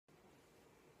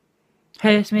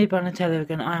Hey, it's me, Bonatello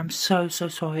again. I am so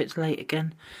sorry it's late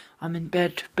again. I'm in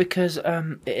bed because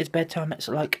it is bedtime. It's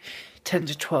like 10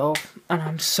 to 12, and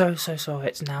I'm so sorry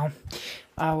it's now.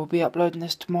 I will be uploading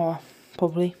this tomorrow,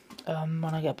 probably,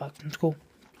 when I get back from school.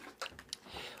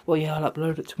 Well, yeah, I'll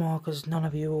upload it tomorrow because none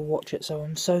of you will watch it, so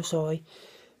I'm so sorry.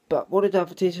 But what did I have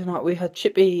for tea tonight? We had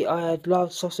chippy, I had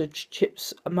large sausage,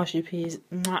 chips, mushy peas,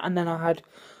 and then I had,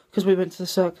 because we went to the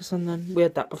circus, and then we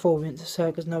had that before we went to the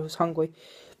circus, and I was hungry.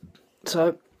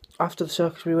 So, after the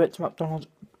circus, we went to McDonald's,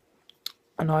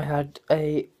 and I had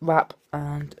a wrap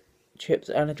and chips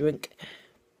and a drink.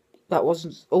 That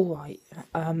wasn't alright.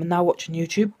 I'm now watching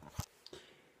YouTube. I'm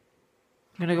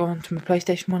gonna go on to my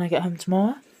PlayStation when I get home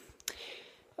tomorrow.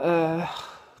 Don't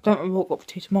remember what got for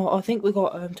tea tomorrow. I think we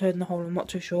got Toad in the Hole, I'm not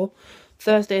too sure.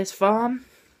 Thursday is farm,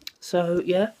 so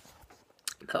yeah,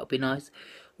 that'll be nice.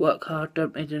 Work hard,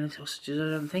 don't need any sausages,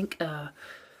 I don't think.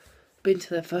 Been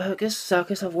to the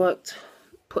circus, I've worked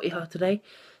pretty hard today.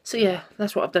 So yeah,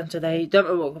 that's what I've done today. Don't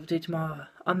know what I'm going to do tomorrow.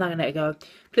 I'm now going to let it go.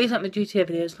 Please like my GTA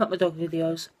videos, like my dog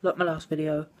videos, like my last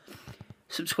video.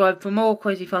 Subscribe for more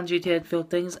crazy fun GTA Field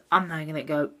things. I'm now going to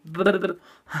go.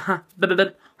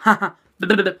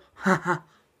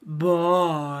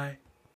 Bye.